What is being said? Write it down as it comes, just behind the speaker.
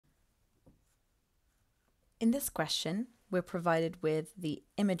In this question, we're provided with the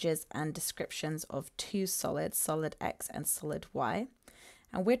images and descriptions of two solids, solid X and solid Y,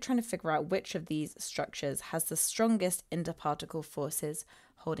 and we're trying to figure out which of these structures has the strongest interparticle forces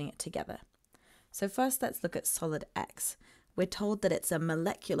holding it together. So first, let's look at solid X. We're told that it's a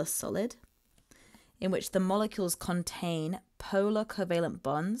molecular solid in which the molecules contain polar covalent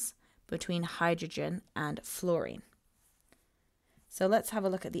bonds between hydrogen and fluorine. So let's have a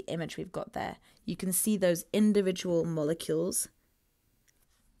look at the image we've got there. You can see those individual molecules,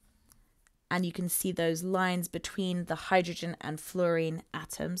 and you can see those lines between the hydrogen and fluorine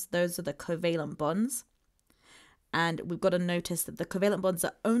atoms. Those are the covalent bonds. And we've got to notice that the covalent bonds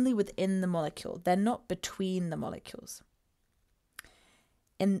are only within the molecule. They're not between the molecules.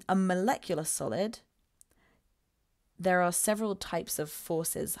 In a molecular solid, there are several types of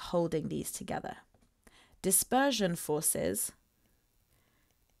forces holding these together. Dispersion forces,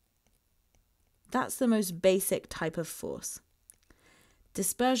 that's the most basic type of force.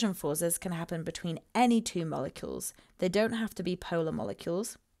 Dispersion forces can happen between any two molecules. They don't have to be polar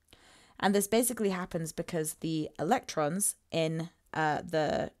molecules. And this basically happens because the electrons in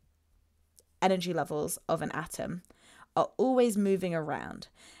the energy levels of an atom are always moving around.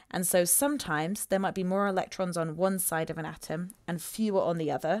 And so sometimes there might be more electrons on one side of an atom and fewer on the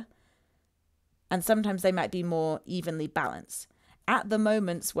other. And sometimes they might be more evenly balanced. At the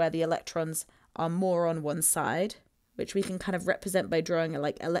moments where the electrons are more on one side, which we can kind of represent by drawing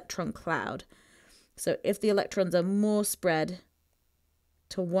a electron cloud. So if the electrons are more spread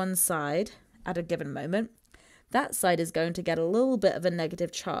to one side at a given moment, that side is going to get a little bit of a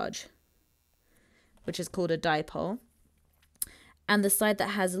negative charge, which is called a dipole. And the side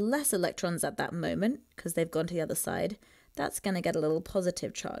that has less electrons at that moment, because they've gone to the other side, that's going to get a little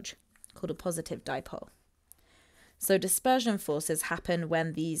positive charge, called a positive dipole. So dispersion forces happen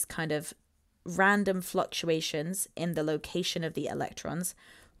when these kind of random fluctuations in the location of the electrons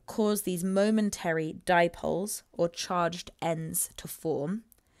cause these momentary dipoles or charged ends to form.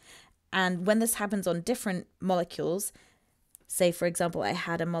 And when this happens on different molecules, say for example I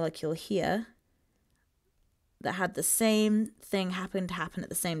had a molecule here that had the same thing happen at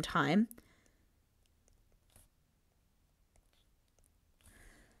the same time,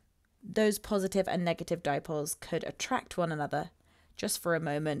 those positive and negative dipoles could attract one another just for a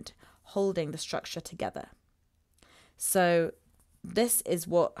moment, holding the structure together. So this is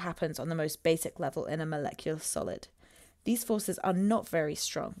what happens on the most basic level in a molecular solid. These forces are not very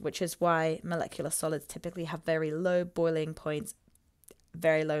strong, which is why molecular solids typically have very low boiling points,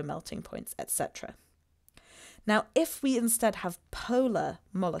 very low melting points, etc. Now, if we instead have polar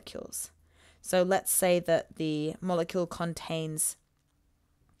molecules, so let's say that the molecule contains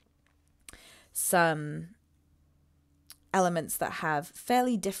some elements that have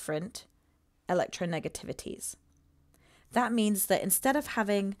fairly different electronegativities. That means that instead of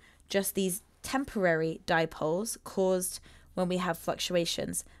having just these temporary dipoles caused when we have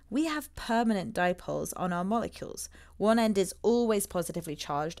fluctuations, we have permanent dipoles on our molecules. One end is always positively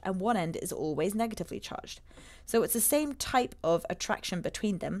charged and one end is always negatively charged. So it's the same type of attraction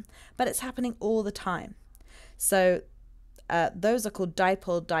between them, but it's happening all the time. So those are called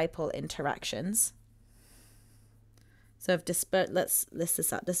dipole-dipole interactions. So if let's list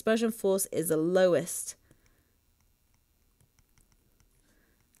this out. Dispersion force is the lowest,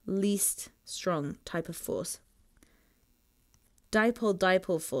 least strong type of force.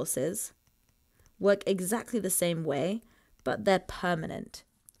 Dipole-dipole forces work exactly the same way, but they're permanent.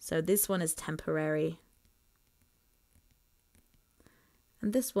 So this one is temporary,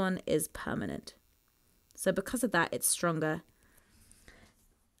 and this one is permanent. So because of that, it's stronger.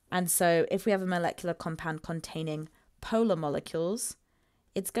 And so if we have a molecular compound containing polar molecules,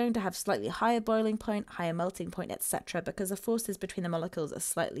 it's going to have slightly higher boiling point, higher melting point, etc., because the forces between the molecules are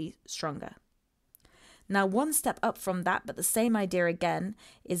slightly stronger. Now, one step up from that, but the same idea again,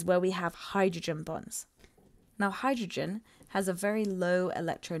 is where we have hydrogen bonds. Now, hydrogen has a very low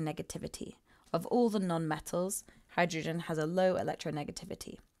electronegativity. Of all the nonmetals, hydrogen has a low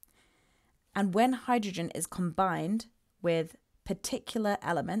electronegativity. And when hydrogen is combined with particular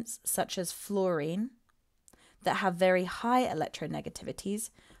elements, such as fluorine, that have very high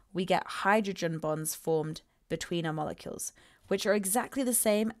electronegativities, we get hydrogen bonds formed between our molecules, which are exactly the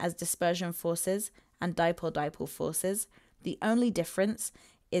same as dispersion forces and dipole-dipole forces. The only difference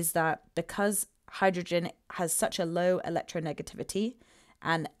is that because hydrogen has such a low electronegativity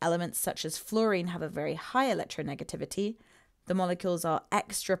and elements such as fluorine have a very high electronegativity, the molecules are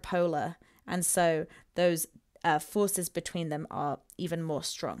extrapolar, and so those forces between them are even more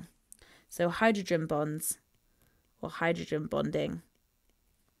strong. So hydrogen bonds or hydrogen bonding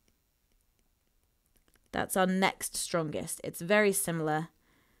That's our next strongest. It's very similar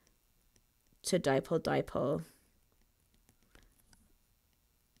to dipole-dipole,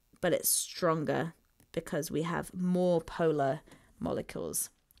 but it's stronger because we have more polar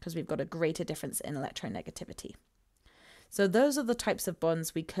molecules, because we've got a greater difference in electronegativity. So those are the types of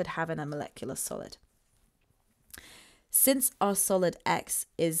bonds we could have in a molecular solid. Since our solid X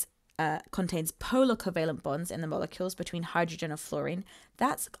contains polar covalent bonds in the molecules between hydrogen and fluorine,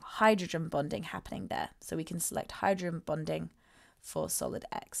 that's hydrogen bonding happening there. So we can select hydrogen bonding for solid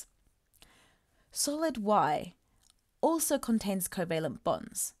X. Solid Y also contains covalent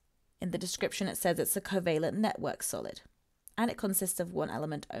bonds. In the description it says it's a covalent network solid, and it consists of one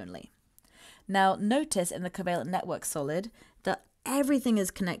element only. Now notice in the covalent network solid that everything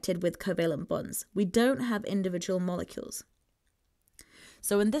is connected with covalent bonds. We don't have individual molecules.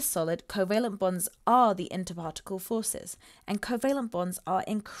 So in this solid, covalent bonds are the interparticle forces, and covalent bonds are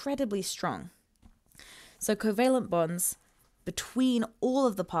incredibly strong. So covalent bonds between all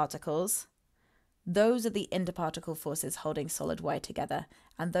of the particles, those are the interparticle forces holding solid Y together,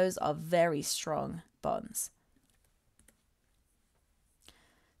 and those are very strong bonds.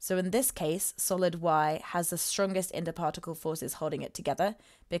 So in this case, solid Y has the strongest interparticle forces holding it together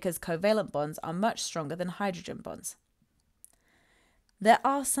because covalent bonds are much stronger than hydrogen bonds. There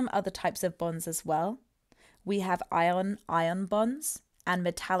are some other types of bonds as well. We have ion-ion bonds and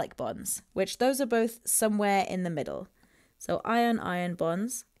metallic bonds, which those are both somewhere in the middle. So ion-ion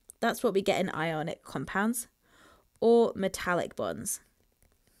bonds, that's what we get in ionic compounds, or metallic bonds.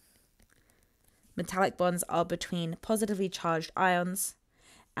 Metallic bonds are between positively charged ions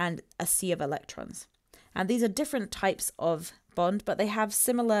and a sea of electrons. And these are different types of bond, but they have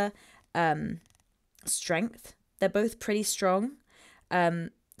similar strength. They're both pretty strong.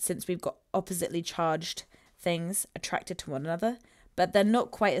 Since we've got oppositely charged things attracted to one another, but they're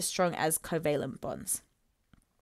not quite as strong as covalent bonds.